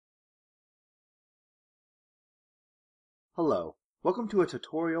Hello, welcome to a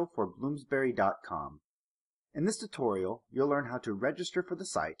tutorial for Bloomsbury.com. In this tutorial, you'll learn how to register for the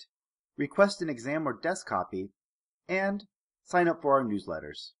site, request an exam or desk copy, and sign up for our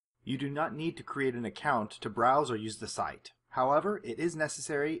newsletters. You do not need to create an account to browse or use the site. However, it is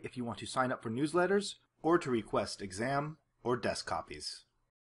necessary if you want to sign up for newsletters or to request exam or desk copies.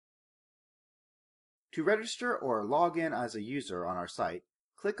 To register or log in as a user on our site,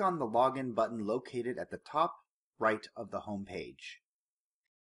 click on the Login button located at the top right of the home page.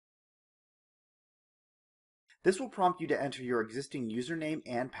 This will prompt you to enter your existing username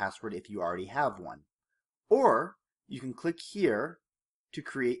and password if you already have one. Or you can click here to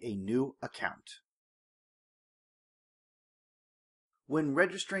create a new account. When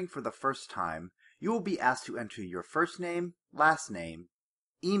registering for the first time, you will be asked to enter your first name, last name,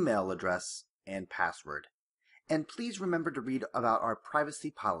 email address, and password. And please remember to read about our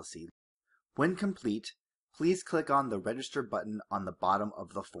privacy policy. When complete, please click on the Register button on the bottom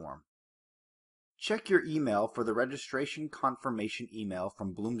of the form. Check your email for the registration confirmation email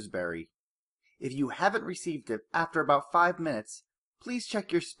from Bloomsbury. If you haven't received it after about 5 minutes, please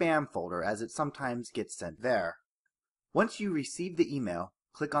check your spam folder as it sometimes gets sent there. Once you receive the email,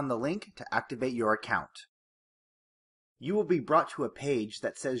 click on the link to activate your account. You will be brought to a page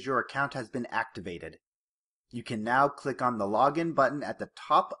that says your account has been activated. You can now click on the Login button at the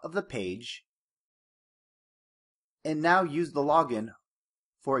top of the page and now use the login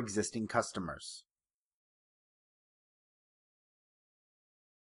for existing customers.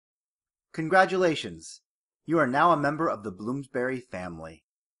 Congratulations! You are now a member of the Bloomsbury family.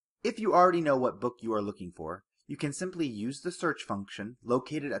 If you already know what book you are looking for, you can simply use the search function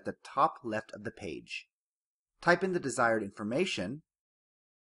located at the top left of the page. Type in the desired information,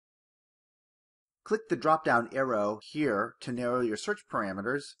 click the drop-down arrow here to narrow your search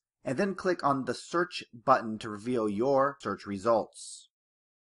parameters, and then click on the Search button to reveal your search results.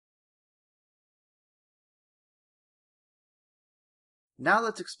 Now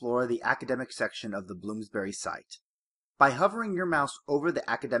let's explore the academic section of the Bloomsbury site. By hovering your mouse over the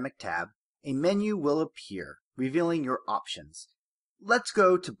Academic tab, a menu will appear, revealing your options. Let's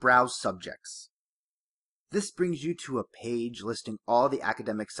go to Browse Subjects. This brings you to a page listing all the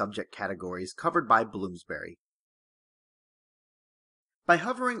academic subject categories covered by Bloomsbury. By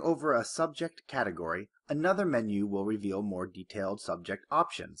hovering over a subject category, another menu will reveal more detailed subject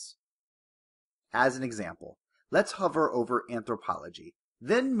options. As an example, let's hover over Anthropology,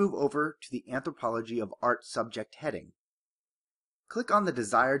 then move over to the Anthropology of Art subject heading. Click on the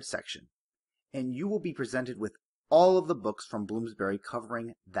desired section, and you will be presented with all of the books from Bloomsbury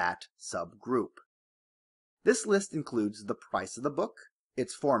covering that subgroup. This list includes the price of the book,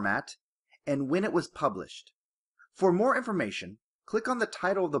 its format, and when it was published. For more information, click on the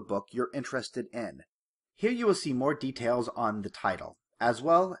title of the book you're interested in. Here you will see more details on the title, as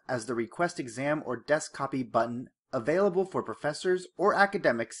well as the Request Exam or Desk Copy button available for professors or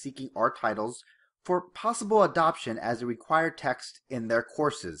academics seeking our titles for possible adoption as a required text in their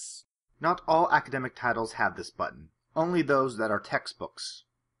courses. Not all academic titles have this button, only those that are textbooks.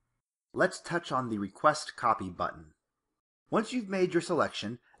 Let's touch on the Request Copy button. Once you've made your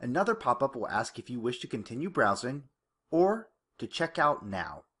selection, another pop-up will ask if you wish to continue browsing or to check out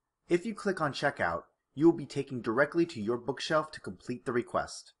now. If you click on Checkout, you will be taken directly to your bookshelf to complete the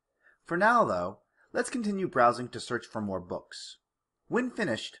request. For now, though, let's continue browsing to search for more books. When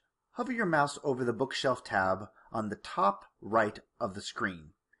finished, hover your mouse over the Bookshelf tab on the top right of the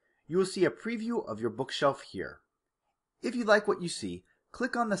screen. You will see a preview of your bookshelf here. If you like what you see,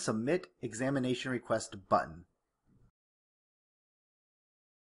 click on the Submit Examination Request button.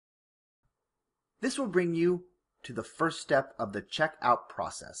 This will bring you to the first step of the checkout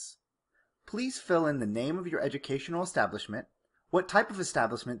process. Please fill in the name of your educational establishment, what type of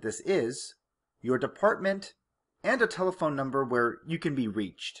establishment this is, your department, and a telephone number where you can be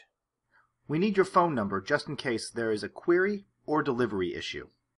reached. We need your phone number just in case there is a query or delivery issue.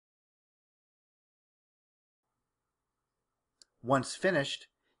 Once finished,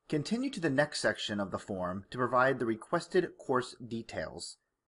 continue to the next section of the form to provide the requested course details.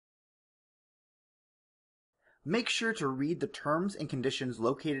 Make sure to read the terms and conditions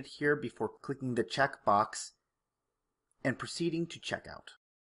located here before clicking the check box and proceeding to checkout.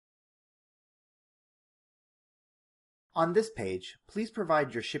 On this page, please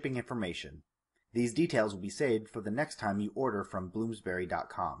provide your shipping information. These details will be saved for the next time you order from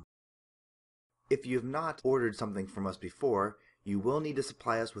Bloomsbury.com. If you have not ordered something from us before, you will need to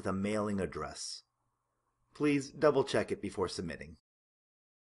supply us with a mailing address. Please double check it before submitting.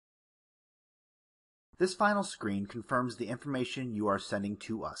 This final screen confirms the information you are sending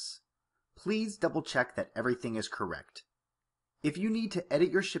to us. Please double check that everything is correct. If you need to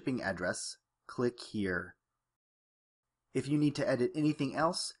edit your shipping address, click here. If you need to edit anything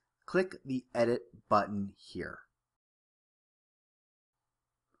else, click the Edit button here.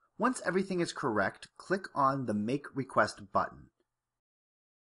 Once everything is correct, click on the Make Request button.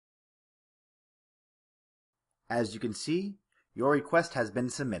 As you can see, your request has been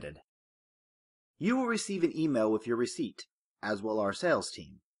submitted. You will receive an email with your receipt, as will our sales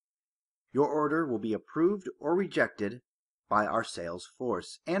team. Your order will be approved or rejected by our sales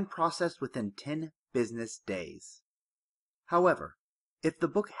force and processed within 10 business days. However, if the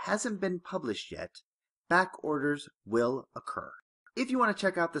book hasn't been published yet, back orders will occur. If you want to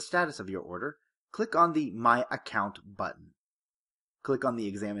check out the status of your order, click on the My Account button. Click on the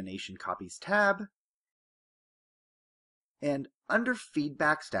Examination Copies tab, and under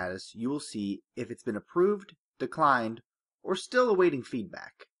Feedback Status, you will see if it's been approved, declined, or still awaiting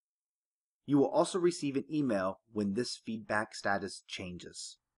feedback. You will also receive an email when this feedback status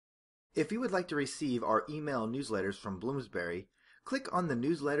changes. If you would like to receive our email newsletters from Bloomsbury, click on the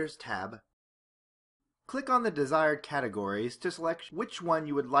Newsletters tab. Click on the desired categories to select which one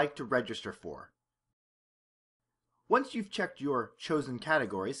you would like to register for. Once you've checked your chosen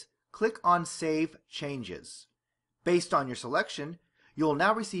categories, click on Save Changes. Based on your selection, you will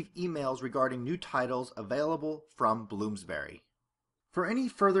now receive emails regarding new titles available from Bloomsbury. For any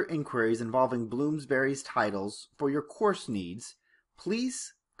further inquiries involving Bloomsbury's titles for your course needs,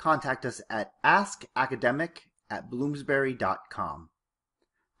 please contact us at askacademic@bloomsbury.com.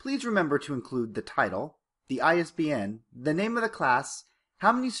 Please remember to include the title, the ISBN, the name of the class,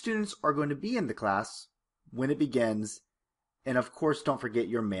 how many students are going to be in the class, when it begins, and of course don't forget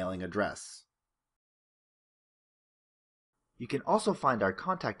your mailing address. You can also find our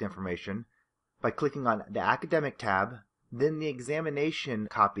contact information by clicking on the Academic tab, then the Examination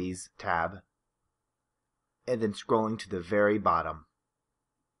Copies tab, and then scrolling to the very bottom.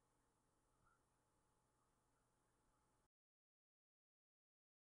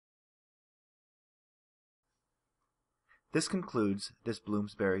 This concludes this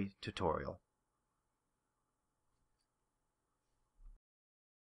Bloomsbury tutorial.